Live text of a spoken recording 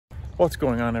What's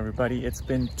going on, everybody? It's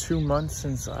been 2 months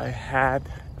since I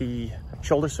had the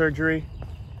shoulder surgery,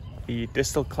 the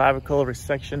distal clavicle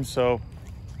resection. So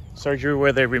surgery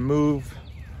where they remove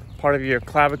part of your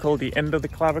clavicle, the end of the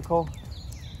clavicle,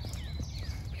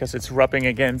 because it's rubbing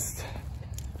against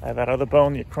that other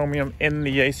bone, the acromion in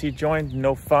the AC joint.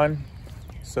 No fun.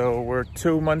 So we're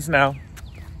 2 months now.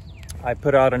 I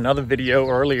put out another video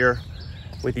earlier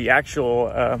with the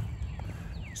actual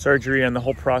surgery and the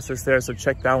whole process there, so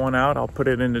check that one out. I'll put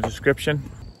it in the description.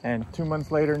 And 2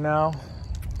 months later now,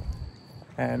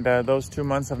 and those 2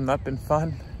 months have not been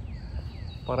fun,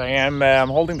 but I'm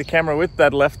holding the camera with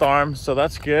that left arm, so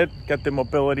that's good. Got the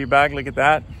mobility back. Look at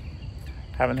that.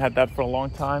 Haven't had that for a long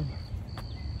time,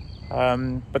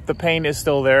 but the pain is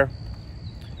still there,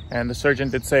 and the surgeon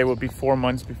did say it would be 4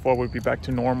 months before we'd be back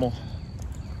to normal,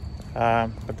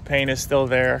 but the pain is still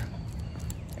there.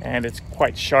 And it's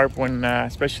quite sharp when,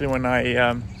 especially when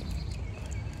I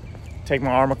take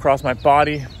my arm across my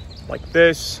body like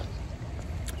this.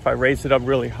 If I raise it up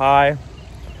really high,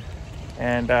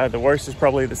 and the worst is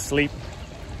probably the sleep,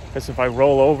 because if I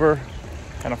roll over,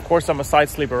 and of course I'm a side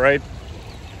sleeper, right?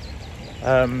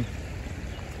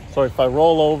 So if I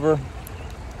roll over,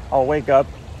 I'll wake up.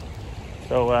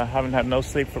 So I haven't had no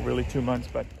sleep for really 2 months.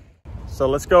 But so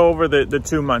let's go over the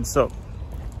 2 months. So.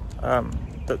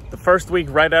 The first week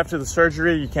right after the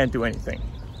surgery, you can't do anything.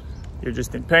 You're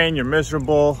just in pain, you're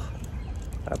miserable,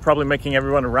 probably making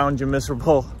everyone around you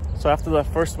miserable. So after that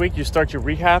first week, you start your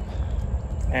rehab,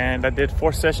 and I did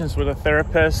 4 sessions with a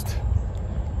therapist,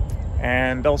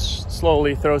 and they'll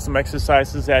slowly throw some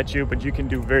exercises at you, but you can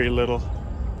do very little,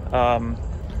 and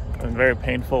very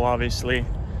painful, obviously.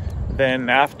 Then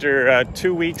after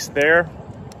 2 weeks there,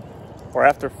 or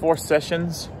after 4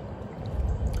 sessions,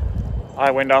 I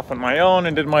went off on my own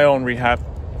and did my own rehab,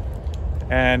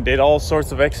 and did all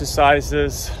sorts of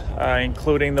exercises,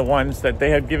 including the ones that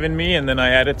they had given me, and then I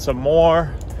added some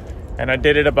more, and I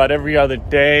did it about every other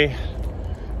day.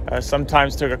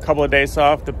 Sometimes took a couple of days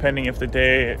off, depending if the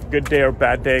day, good day or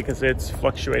bad day, because it's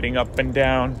fluctuating up and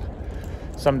down.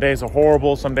 Some days are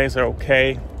horrible, some days are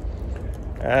okay.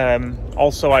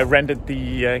 Also, I rented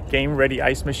the Game Ready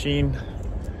ice machine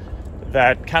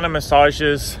that kind of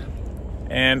massages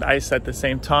and ice at the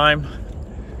same time.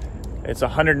 It's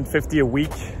 $150 a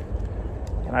week,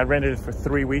 and I rented it for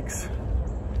 3 weeks.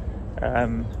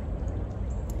 And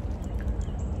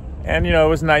you know, it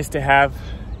was nice to have,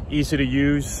 easy to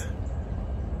use,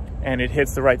 and it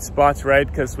hits the right spots, right?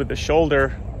 Because with the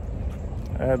shoulder,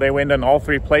 they went in all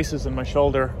 3 places in my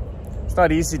shoulder. It's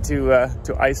not easy to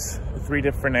ice 3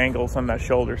 different angles on that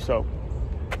shoulder, so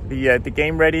the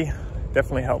Game Ready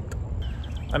definitely helped.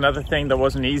 Another thing that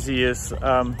wasn't easy is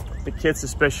the kids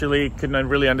especially couldn't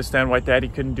really understand why daddy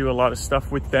couldn't do a lot of stuff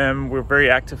with them. We're a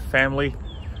very active family.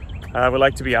 We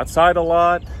like to be outside a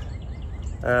lot.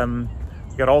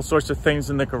 We got all sorts of things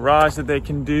in the garage that they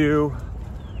can do,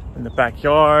 in the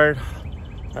backyard.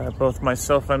 Both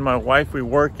myself and my wife, we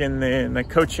work in the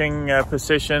coaching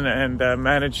position and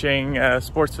managing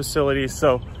sports facilities,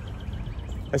 so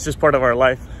that's just part of our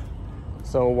life.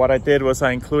 So what I did was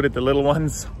I included the little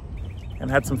ones and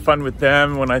had some fun with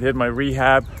them when I did my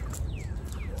rehab.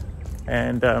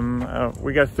 And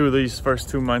we got through these first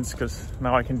 2 months, because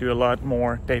now I can do a lot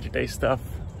more day-to-day stuff,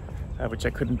 which I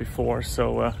couldn't before.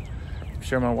 So I'm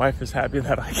sure my wife is happy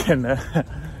that I can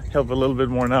help a little bit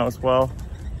more now as well.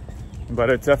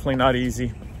 But it's definitely not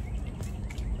easy.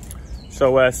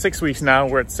 So 6 weeks now,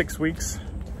 we're at 6 weeks.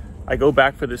 I go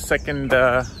back for the second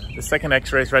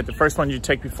x-rays, right? The first one you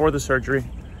take before the surgery.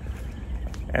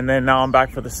 And then now I'm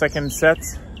back for the second set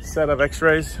of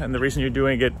x-rays. And the reason you're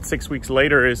doing it 6 weeks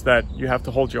later is that you have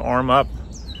to hold your arm up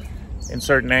in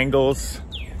certain angles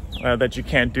that you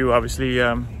can't do, obviously,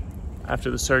 after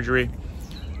the surgery.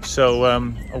 So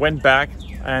I went back,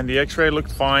 and the x-ray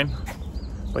looked fine,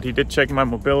 but he did check my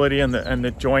mobility and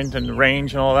the joint and the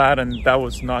range and all that, and that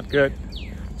was not good.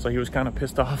 So he was kind of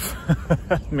pissed off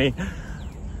at me.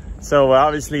 So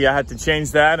obviously I had to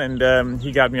change that, and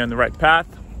he got me on the right path.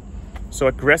 So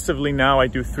aggressively now I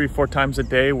do 3-4 times a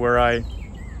day, where I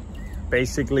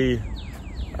basically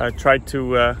try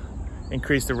to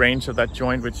increase the range of that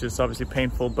joint, which is obviously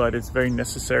painful, but it's very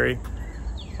necessary.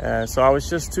 So I was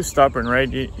just too stubborn,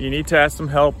 right? You need to ask some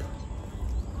help.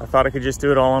 I thought I could just do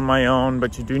it all on my own,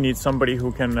 but you do need somebody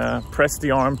who can press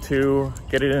the arm too,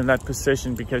 get it in that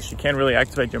position, because you can't really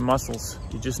activate your muscles.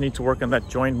 You just need to work on that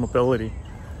joint mobility.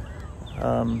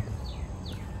 So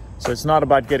it's not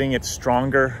about getting it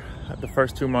stronger the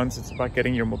first 2 months, it's about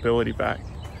getting your mobility back.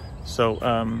 So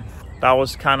that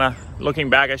was kind of, looking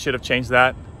back, I should have changed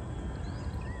that.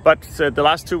 But the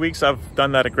last 2 weeks I've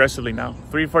done that aggressively now,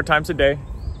 3-4 times a day.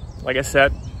 like I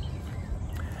said,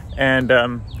 and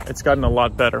it's gotten a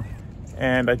lot better.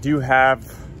 And I do have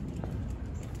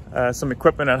some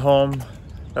equipment at home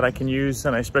that I can use,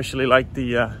 and I especially like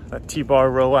the T-bar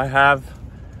row I have,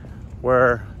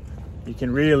 where you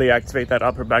can really activate that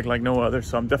upper back like no other.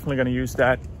 So I'm definitely going to use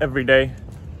that every day,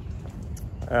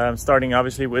 starting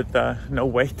obviously with no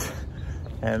weight,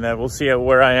 and we'll see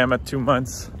where I am at 2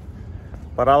 months.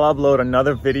 But I'll upload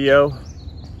another video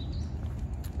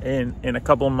in a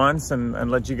couple of months and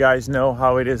let you guys know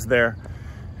how it is there.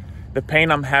 The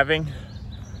pain I'm having,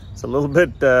 it's a little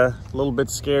bit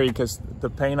scary, because the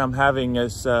pain I'm having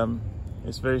is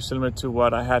very similar to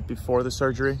what I had before the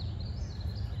surgery.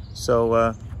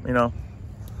 So you know,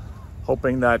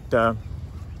 hoping that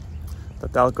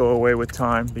that'll go away with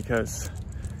time, because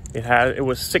it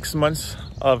was 6 months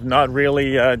of not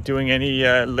really doing any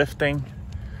lifting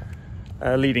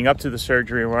leading up to the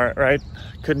surgery, right?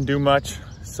 Couldn't do much.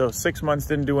 So 6 months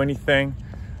didn't do anything,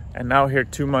 and now here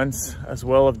 2 months as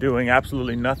well of doing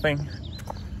absolutely nothing,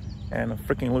 and I'm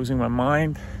freaking losing my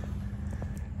mind.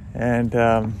 And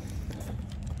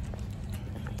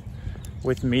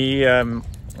with me, I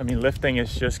mean, lifting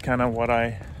is just kind of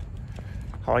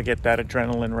how I get that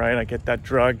adrenaline, right? I get that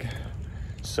drug.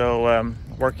 So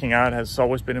working out has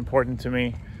always been important to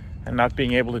me, and not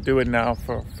being able to do it now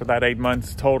for that 8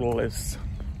 months total it's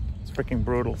freaking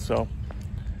brutal. So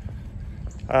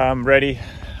I'm ready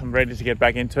to get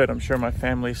back into it. I'm sure my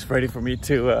family's ready for me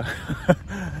to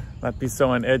not be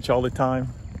so on edge all the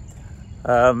time.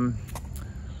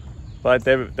 But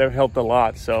they've helped a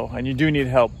lot. So, and you do need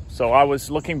help. So I was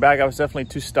looking back, I was definitely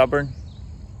too stubborn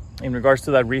in regards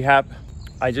to that rehab.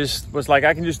 I just was like,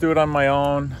 I can just do it on my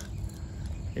own,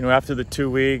 you know, after the 2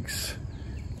 weeks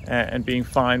and being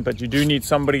fine. But you do need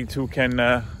somebody who can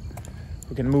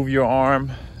move your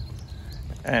arm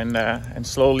and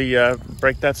slowly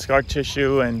break that scar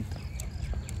tissue and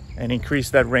increase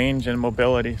that range and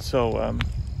mobility. So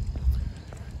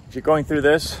if you're going through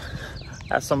this,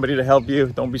 ask somebody to help you.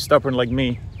 Don't be stubborn like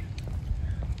me.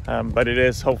 But it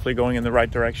is hopefully going in the right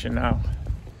direction now.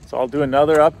 So I'll do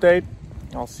another update.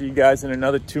 I'll see you guys in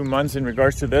another 2 months in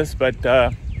regards to this. But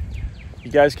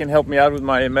you guys can help me out with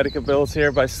my medical bills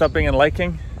here by subbing and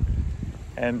liking.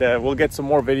 And we'll get some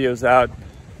more videos out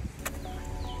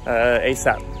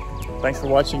ASAP. Thanks for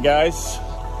watching, guys.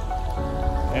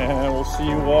 And we'll see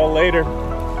you all later.